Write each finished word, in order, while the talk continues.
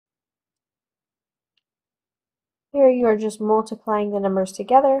Here you are just multiplying the numbers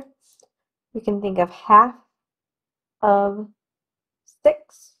together. You can think of half of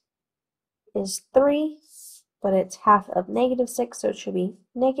 6 is 3, but it's half of -6, so it should be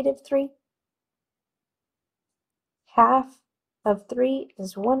 -3. Half of 3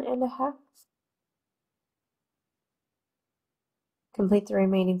 is 1.5. Complete the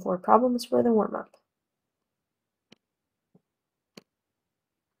remaining 4 problems for the warm-up.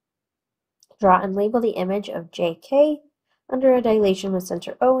 Draw and label the image of JK under a dilation with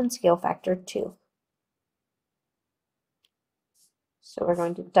center O and scale factor 2. So we're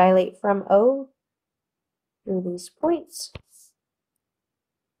going to dilate from O through these points.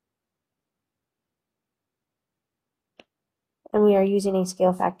 And we are using a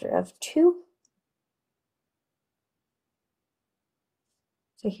scale factor of 2.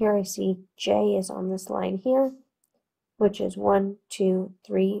 So here I see J is on this line here, which is 1, 2,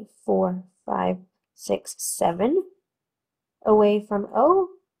 3, 4, 5, 6, 7 away from O.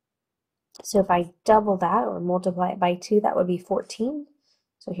 So if I double that or multiply it by 2, that would be 14.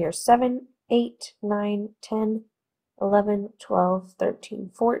 So here's 7, 8, 9, 10, 11, 12,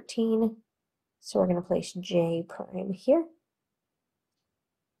 13, 14. So we're going to place J prime here.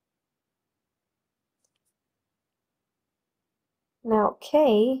 Now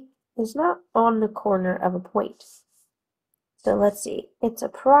K is not on the corner of a point. So let's see, it's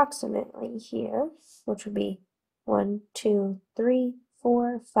approximately here, which would be 1, 2, 3,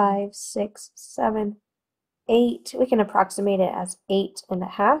 4, 5, 6, 7, 8. We can approximate it as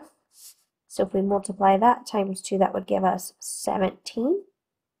 8.5. So if we multiply that times 2, that would give us 17.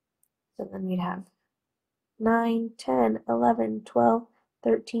 So then we'd have 9, 10, 11, 12,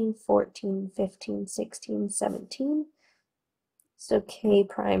 13, 14, 15, 16, 17. So K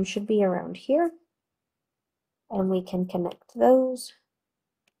prime should be around here. And we can connect those.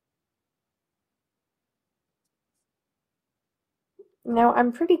 Now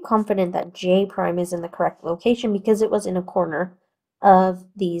I'm pretty confident that J prime is in the correct location because it was in a corner of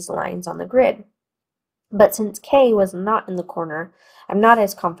these lines on the grid. But since K was not in the corner, I'm not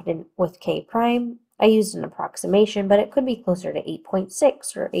as confident with K prime. I used an approximation, but it could be closer to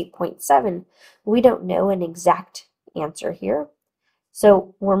 8.6 or 8.7. We don't know an exact answer here.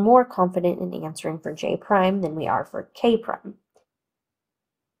 So we're more confident in answering for J prime than we are for K prime.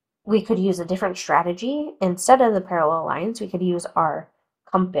 We could use a different strategy. Instead of the parallel lines, we could use our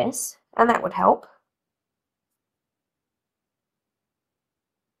compass, and that would help.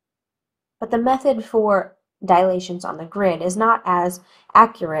 But the method for dilations on the grid is not as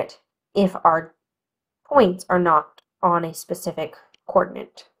accurate if our points are not on a specific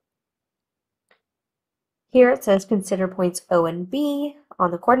coordinate. Here it says consider points O and B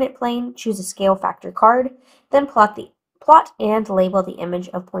on the coordinate plane, choose a scale factor card, then plot and label the image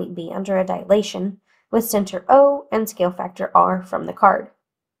of point B under a dilation with center O and scale factor R from the card.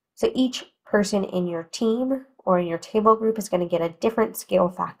 So each person in your team or in your table group is going to get a different scale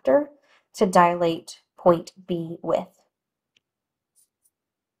factor to dilate point B with.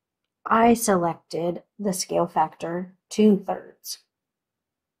 I selected the scale factor 2/3.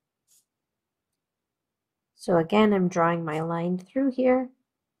 So again, I'm drawing my line through here.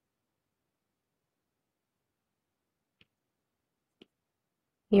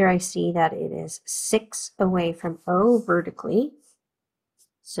 Here I see that it is 6 away from O vertically.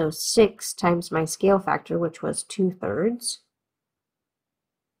 So 6 times my scale factor, which was 2/3.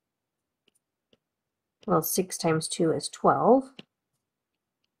 Well, 6 times 2 is 12.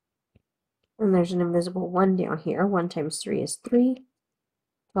 And there's an invisible 1 down here. 1 times 3 is 3.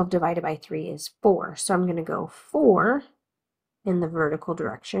 12 divided by 3 is 4. So I'm going to go 4 in the vertical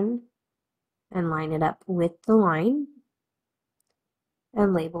direction and line it up with the line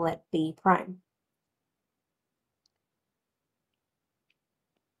and label it B prime.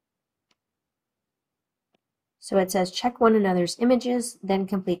 So it says check one another's images, then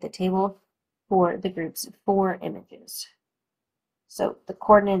complete the table for the group's 4 images. So the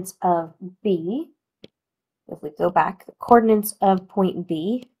coordinates of B, if we go back, the coordinates of point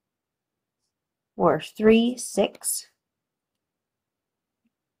B were 3, 6,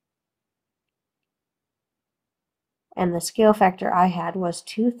 and the scale factor I had was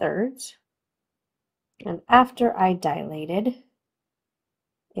 2/3. And after I dilated,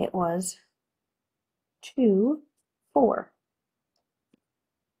 it was 2, 4.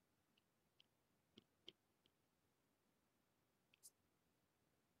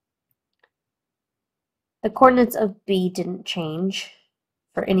 The coordinates of B didn't change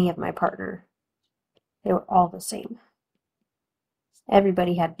for any of my partner. They were all the same.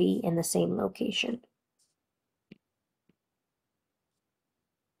 Everybody had B in the same location.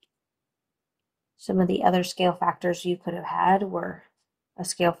 Some of the other scale factors you could have had were a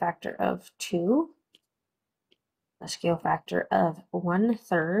scale factor of 2, a scale factor of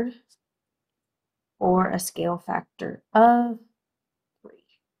 1/3, or a scale factor of 3.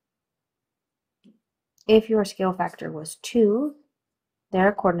 If your scale factor was 2,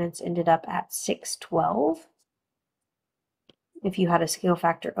 their coordinates ended up at 612. If you had a scale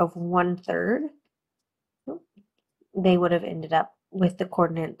factor of 1/3, they would have ended up with the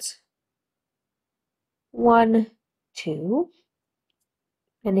coordinates 1, 2.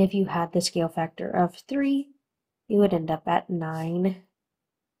 And if you had the scale factor of 3, you would end up at 9,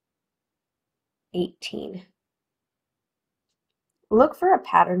 18. Look for a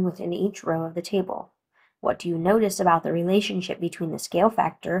pattern within each row of the table. What do you notice about the relationship between the scale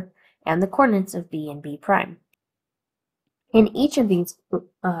factor and the coordinates of b and b prime? In each of these,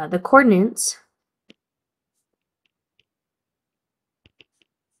 the coordinates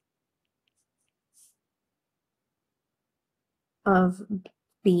of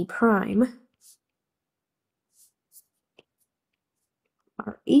b prime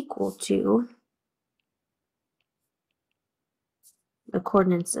are equal to the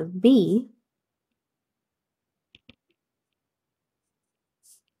coordinates of b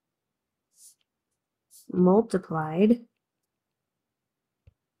multiplied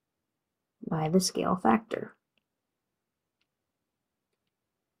by the scale factor.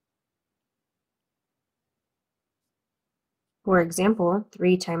 For example,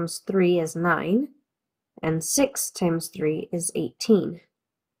 3 times 3 is 9, and 6 times 3 is 18.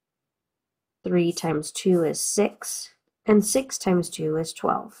 3 times 2 is 6, and 6 times 2 is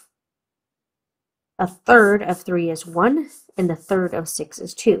 12. A third of 3 is 1, and a third of 6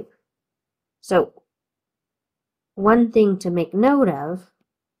 is 2. So, one thing to make note of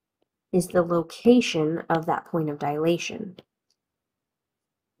is the location of that point of dilation.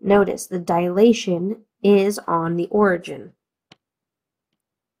 Notice the dilation is on the origin.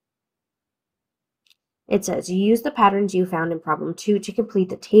 It says, you use the patterns you found in problem 2 to complete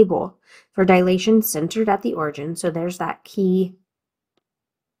the table for dilation centered at the origin. So there's that key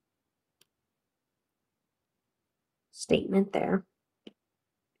statement there.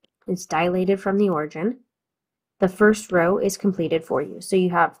 It's dilated from the origin. The first row is completed for you. So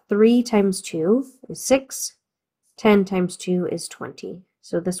you have 3 times 2 is 6. 10 times 2 is 20.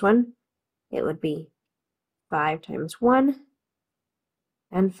 So this one, it would be 5 times 1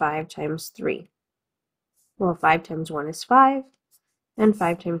 and 5 times 3. Well, 5 times 1 is 5, and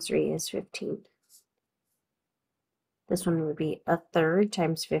 5 times 3 is 15. This one would be a third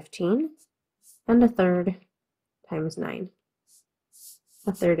times 15, and a third times 9.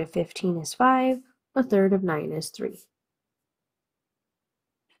 A third of 15 is 5, a third of 9 is 3.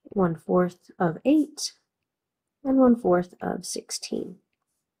 1/4 of 8, and 1/4 of 16.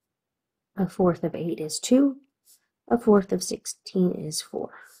 A fourth of 8 is 2, a fourth of 16 is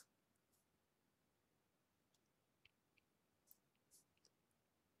 4.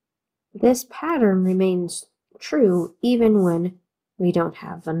 This pattern remains true even when we don't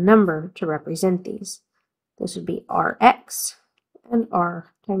have a number to represent these. This would be Rx and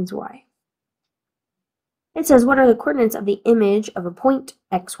R times Y. It says, what are the coordinates of the image of a point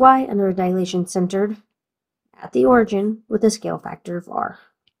xy under a dilation centered at the origin with a scale factor of R?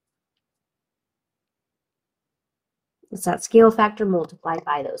 It's that scale factor multiplied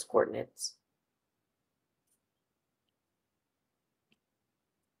by those coordinates.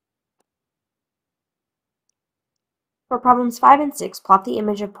 For problems 5 and 6, plot the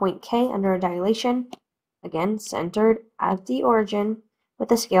image of point K under a dilation, again centered at the origin with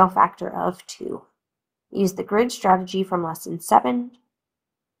a scale factor of 2. Use the grid strategy from lesson 7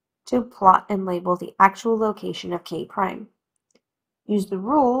 to plot and label the actual location of K prime. Use the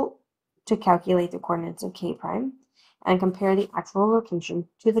rule to calculate the coordinates of K prime and compare the actual location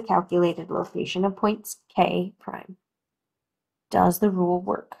to the calculated location of points K prime. Does the rule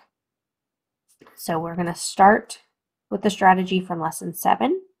work? So we're going to start with the strategy from lesson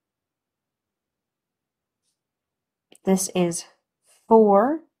 7. This is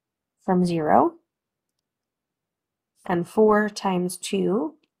 4 from 0, and 4 times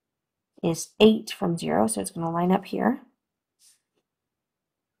 2 is 8 from 0, so it's going to line up here.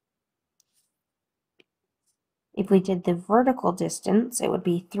 If we did the vertical distance, it would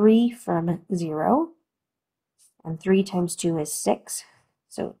be 3 from 0, and 3 times 2 is 6,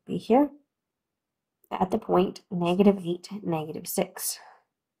 so it would be here at the point -8, -6.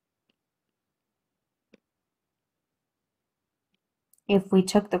 If we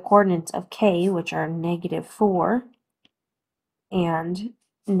took the coordinates of K, which are -4 and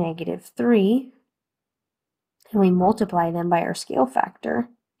 -3, and we multiply them by our scale factor,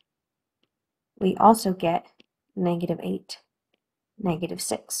 we also get -8,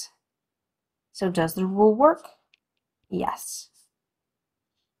 -6. So does the rule work? Yes.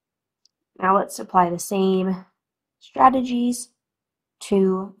 Now let's apply the same strategies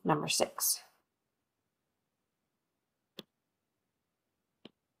to number 6.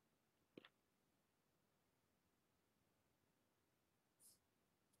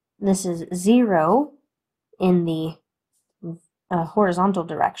 This is 0 in the horizontal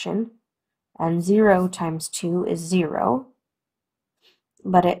direction, and 0 times 2 is 0,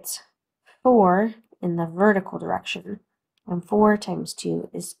 but it's 4 in the vertical direction, and 4 times 2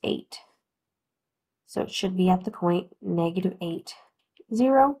 is 8. So it should be at the point -8,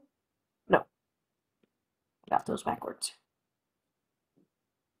 0. No, got those backwards.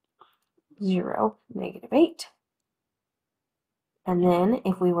 0, -8. And then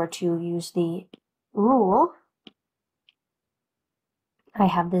if we were to use the rule, I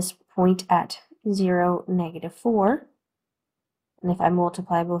have this point at 0, -4. And if I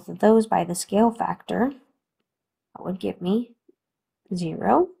multiply both of those by the scale factor, that would give me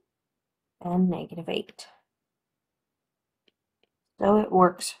 0 and -8. So it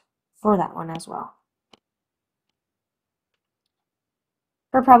works for that one as well.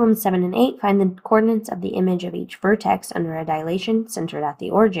 For problems 7 and 8, find the coordinates of the image of each vertex under a dilation centered at the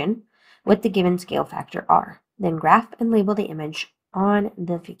origin with the given scale factor r. Then graph and label the image on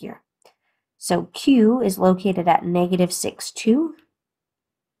the figure. So Q is located at -6, 2.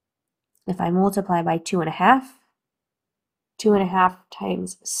 If I multiply by 2.5, 2.5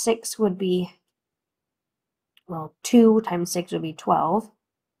 times 6 would be, well, 2 times 6 would be 12.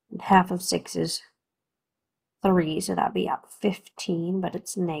 And half of 6 is 3, so that would be at 15, but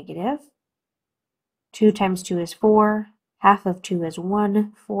it's negative. 2 times 2 is 4. Half of 2 is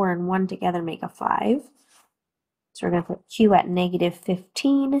 1. 4 and 1 together make a 5. So we're going to put Q at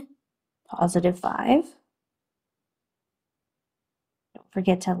 -15, +5. Don't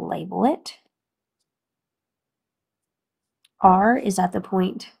forget to label it. R is at the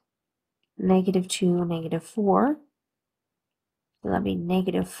point -2, -4. So that'd be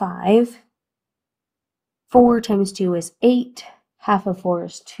 -5. 4 times 2 is 8. Half of 4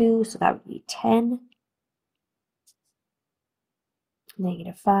 is 2, so that would be 10.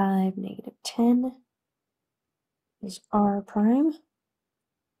 -5, -10 is R prime.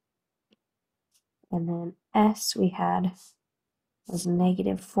 And then S we had was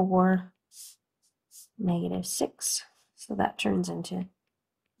 -4, -6. So that turns into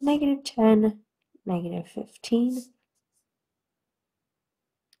 -10, -15.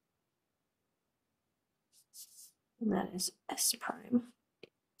 And that is S prime.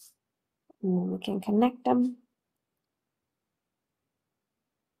 And then we can connect them.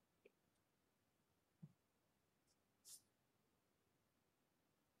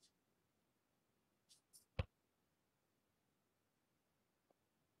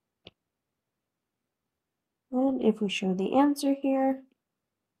 And if we show the answer here,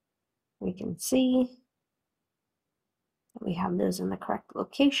 we can see that we have those in the correct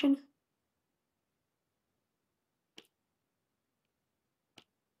location.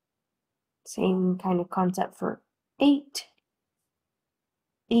 Same kind of concept for 8.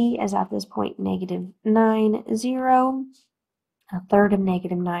 E is at this point -9, 0. A third of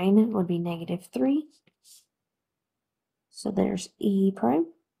 -9 would be -3. So there's E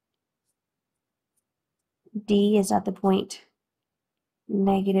prime. D is at the point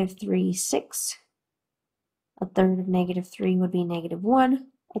 -3, 6. A third of -3 would be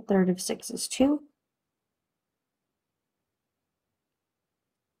 -1. A third of 6 is 2.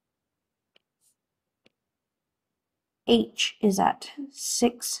 H is at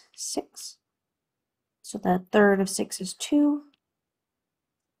 6, 6. So the third of 6 is 2.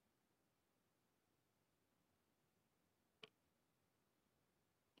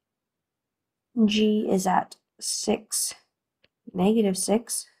 G is at 6,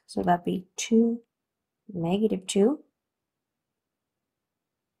 -6. So that'd be 2, -2.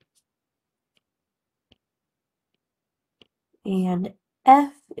 And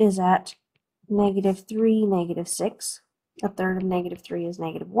F is at -3, -6. A third of -3 is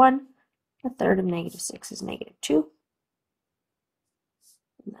 -1. A third of -6 is -2.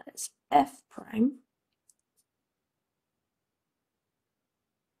 And that is F prime.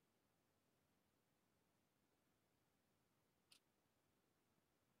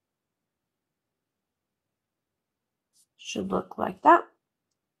 Should look like that.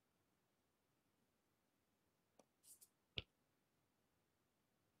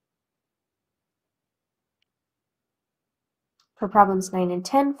 For problems 9 and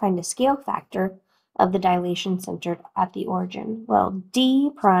 10, find a scale factor of the dilation centered at the origin. Well,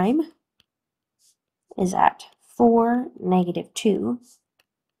 D prime is at 4, negative 2,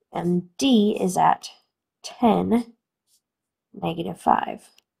 and D is at 10, negative 5.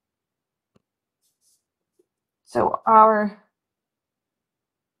 So our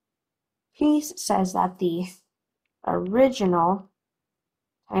piece says that the original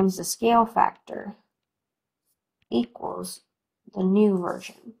times the scale factor equals the new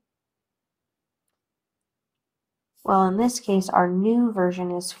version. Well, in this case, our new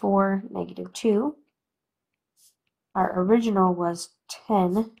version is 4, negative 2. Our original was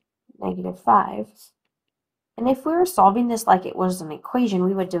 10, negative 5. And if we were solving this like it was an equation,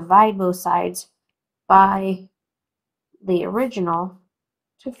 we would divide both sides by the original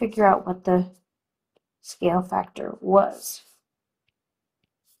to figure out what the scale factor was.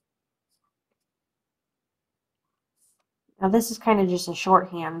 Now this is kind of just a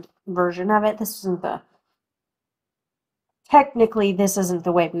shorthand version of it. Technically this isn't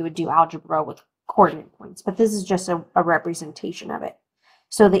the way we would do algebra with coordinate points, but this is just a representation of it.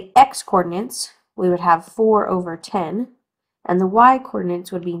 So the x coordinates, we would have 4 over 10, and the y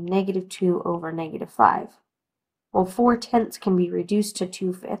coordinates would be negative 2 over negative 5. Well, 4/10 can be reduced to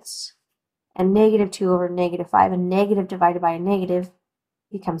 2/5, and negative 2 over negative 5, and negative divided by a negative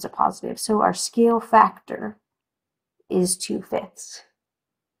becomes a positive. So our scale factor is 2/5.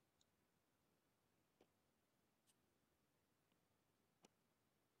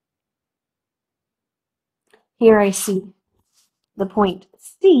 Here I see the point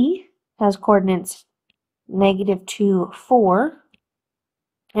C has coordinates negative 2, 4,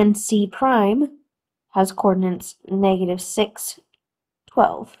 and C prime has coordinates negative 6,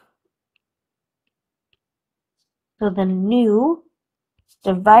 12. So the new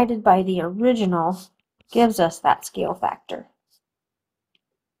divided by the original gives us that scale factor.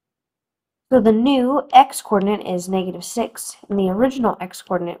 So the new x-coordinate is negative 6, and the original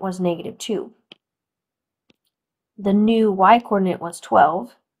x-coordinate was negative 2. The new y-coordinate was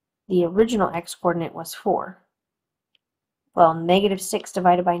 12. The original x-coordinate was 4. Well, negative 6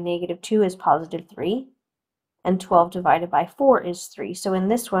 divided by negative 2 is positive 3, and 12 divided by 4 is 3. So in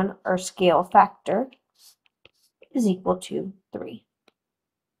this one, our scale factor is equal to 3.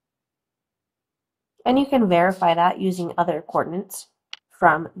 And you can verify that using other coordinates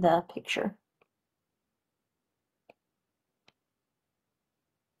from the picture.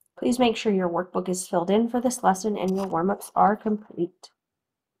 Please make sure your workbook is filled in for this lesson and your warm-ups are complete.